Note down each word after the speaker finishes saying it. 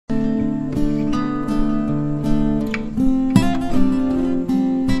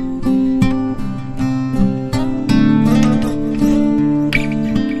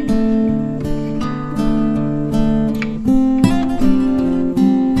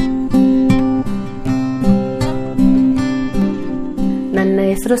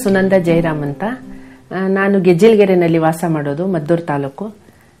ಹೆಸರು ಸುನಂದ ಜಯರಾಮ್ ಅಂತ. ನಾನು ಗೆಜ್ಜಿಲಗೆರೆನಲ್ಲಿ ವಾಸ ಮಾಡೋದು, ಮದ್ದೂರು ತಾಲೂಕು.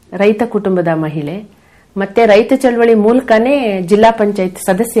 ರೈತ ಕುಟುಂಬದ ಮಹಿಳೆ. ಮತ್ತೆ ರೈತ ಚಳವಳಿ ಮೂಲಕನೇ ಜಿಲ್ಲಾ ಪಂಚಾಯತ್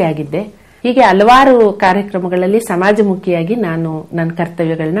ಸದಸ್ಯೆ ಆಗಿದ್ದೆ. ಹೀಗೆ ಹಲವಾರು ಕಾರ್ಯಕ್ರಮಗಳಲ್ಲಿ ಸಮಾಜಮುಖಿಯಾಗಿ ನಾನು ನನ್ನ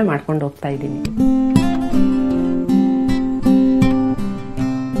ಕರ್ತವ್ಯಗಳನ್ನ ಮಾಡ್ಕೊಂಡು ಹೋಗ್ತಾ ಇದ್ದೀನಿ.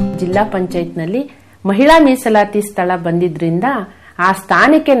 ಜಿಲ್ಲಾ ಪಂಚಾಯತ್ನಲ್ಲಿ ಮಹಿಳಾ ಮೀಸಲಾತಿ ಸ್ಥಳ ಬಂದಿದ್ರಿಂದ ಆ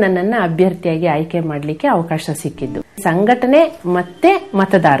ಸ್ಥಾನಕ್ಕೆ ನನ್ನನ್ನು ಅಭ್ಯರ್ಥಿಯಾಗಿ ಆಯ್ಕೆ ಮಾಡಲಿಕ್ಕೆ ಅವಕಾಶ ಸಿಕ್ಕಿದ್ದು. ಸಂಘಟನೆ ಮತ್ತೆ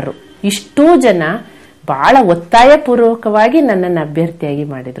ಮತದಾರರು ಇಷ್ಟೂ ಜನ ಬಹಳ ಒತ್ತಾಯ ಪೂರ್ವಕವಾಗಿ ನನ್ನನ್ನು ಅಭ್ಯರ್ಥಿಯಾಗಿ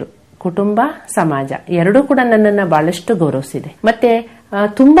ಮಾಡಿದ್ರು. ಕುಟುಂಬ, ಸಮಾಜ ಎರಡೂ ಕೂಡ ನನ್ನನ್ನು ಬಹಳಷ್ಟು ಗೌರವಿಸಿದೆ. ಮತ್ತೆ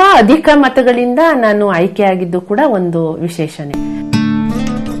ತುಂಬಾ ಅಧಿಕ ಮತಗಳಿಂದ ನಾನು ಆಯ್ಕೆಯಾಗಿದ್ದು ಕೂಡ ಒಂದು ವಿಶೇಷಣೆ.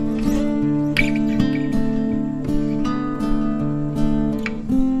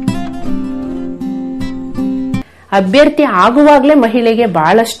 ಅಭ್ಯರ್ಥಿ ಆಗುವಾಗಲೇ ಮಹಿಳೆಗೆ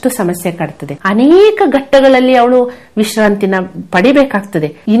ಬಹಳಷ್ಟು ಸಮಸ್ಯೆ ಕಾಡ್ತದೆ. ಅನೇಕ ಘಟ್ಟಗಳಲ್ಲಿ ಅವಳು ವಿಶ್ರಾಂತಿನ ಪಡಿಬೇಕಾಗ್ತದೆ.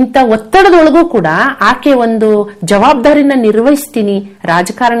 ಇಂಥ ಒತ್ತಡದೊಳಗೂ ಕೂಡ ಆಕೆ ಒಂದು ಜವಾಬ್ದಾರಿನ ನಿರ್ವಹಿಸ್ತೀನಿ,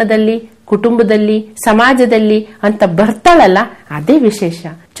 ರಾಜಕಾರಣದಲ್ಲಿ, ಕುಟುಂಬದಲ್ಲಿ, ಸಮಾಜದಲ್ಲಿ ಅಂತ ಬರ್ತಾಳಲ್ಲ, ಅದೇ ವಿಶೇಷ.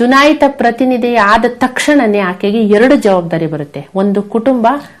 ಚುನಾಯಿತ ಪ್ರತಿನಿಧಿ ಆದ ತಕ್ಷಣನೇ ಆಕೆಗೆ 2 ಜವಾಬ್ದಾರಿ ಬರುತ್ತೆ. ಒಂದು ಕುಟುಂಬ,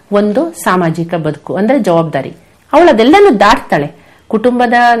 ಒಂದು ಸಾಮಾಜಿಕ ಬದುಕು ಅಂದ್ರೆ ಜವಾಬ್ದಾರಿ. ಅವಳು ಅದೆಲ್ಲನೂ ದಾಟ್ತಾಳೆ.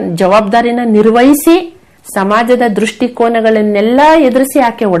 ಕುಟುಂಬದ ಜವಾಬ್ದಾರಿನ ನಿರ್ವಹಿಸಿ ಸಮಾಜದ ದೃಷ್ಟಿಕೋನಗಳನ್ನೆಲ್ಲ ಎದುರಿಸಿ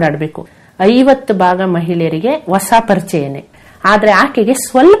ಆಕೆ ಓಡಾಡಬೇಕು. 50 ಭಾಗ ಮಹಿಳೆಯರಿಗೆ ಹೊಸ ಪರಿಚಯನೇ, ಆದ್ರೆ ಆಕೆಗೆ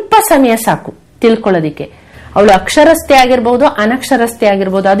ಸ್ವಲ್ಪ ಸಮಯ ಸಾಕು ತಿಳ್ಕೊಳ್ಳೋದಿಕ್ಕೆ. ಅವಳು ಅಕ್ಷರಸ್ಥೆ ಆಗಿರ್ಬಹುದು, ಅನಕ್ಷರಸ್ಥೆ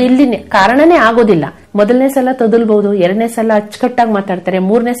ಆಗಿರ್ಬಹುದು, ಅದು ಇಲ್ಲಿ ಕಾರಣನೇ ಆಗೋದಿಲ್ಲ. ಮೊದಲನೇ ಸಲ ತೊದಲ್ಬಹುದು, 2ನೇ ಸಲ ಅಚ್ಚುಕಟ್ಟಾಗಿ ಮಾತಾಡ್ತಾರೆ,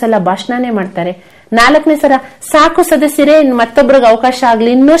 3ನೇ ಸಲ ಭಾಷಣನೇ ಮಾಡ್ತಾರೆ, 4ನೇ ಸಲ ಸಾಕು ಸದಸ್ಯರೇ ಮತ್ತೊಬ್ಬರಿಗೆ ಅವಕಾಶ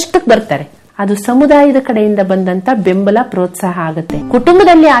ಆಗ್ಲಿ ಇನ್ನಷ್ಟಕ್ಕೆ ಬರ್ತಾರೆ. ಅದು ಸಮುದಾಯದ ಕಡೆಯಿಂದ ಬಂದಂತ ಬೆಂಬಲ, ಪ್ರೋತ್ಸಾಹ ಆಗುತ್ತೆ.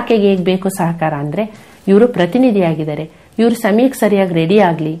 ಕುಟುಂಬದಲ್ಲಿ ಆಕೆಗೆ ಹೇಗ್ ಬೇಕು ಸಹಕಾರ ಅಂದ್ರೆ, ಇವರು ಪ್ರತಿನಿಧಿಯಾಗಿದ್ದಾರೆ, ಇವ್ರು ಸಮಯಕ್ಕೆ ಸರಿಯಾಗಿ ರೆಡಿ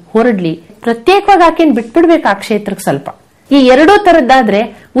ಆಗ್ಲಿ, ಹೊರಡ್ಲಿ, ಪ್ರತ್ಯೇಕವಾಗಿ ಆಕೆನ್ ಬಿಟ್ಬಿಡ್ಬೇಕು ಆ ಕ್ಷೇತ್ರಕ್ಕೆ ಸ್ವಲ್ಪ. ಈ 2 ತರದ್ದಾದ್ರೆ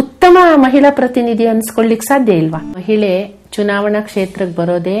ಉತ್ತಮ ಮಹಿಳಾ ಪ್ರತಿನಿಧಿ ಅನ್ಸ್ಕೊಳ್ಳಿಕ್ ಸಾಧ್ಯ ಇಲ್ವಾ? ಮಹಿಳೆ ಚುನಾವಣಾ ಕ್ಷೇತ್ರಕ್ಕೆ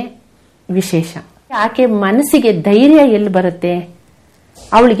ಬರೋದೇ ವಿಶೇಷ. ಆಕೆ ಮನಸ್ಸಿಗೆ ಧೈರ್ಯ ಎಲ್ಲಿ ಬರುತ್ತೆ?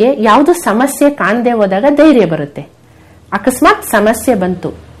 ಅವಳಿಗೆ ಯಾವ್ದು ಸಮಸ್ಯೆ ಕಾಣದೆ ಹೋದಾಗ ಧೈರ್ಯ ಬರುತ್ತೆ. ಅಕಸ್ಮಾತ್ ಸಮಸ್ಯೆ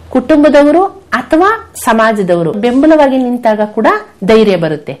ಬಂತು, ಕುಟುಂಬದವರು ಅಥವಾ ಸಮಾಜದವರು ಬೆಂಬಲವಾಗಿ ನಿಂತಾಗ ಕೂಡ ಧೈರ್ಯ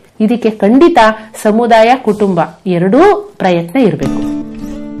ಬರುತ್ತೆ. ಇದಕ್ಕೆ ಖಂಡಿತ ಸಮುದಾಯ, ಕುಟುಂಬ ಎರಡೂ ಪ್ರಯತ್ನ ಇರಬೇಕು.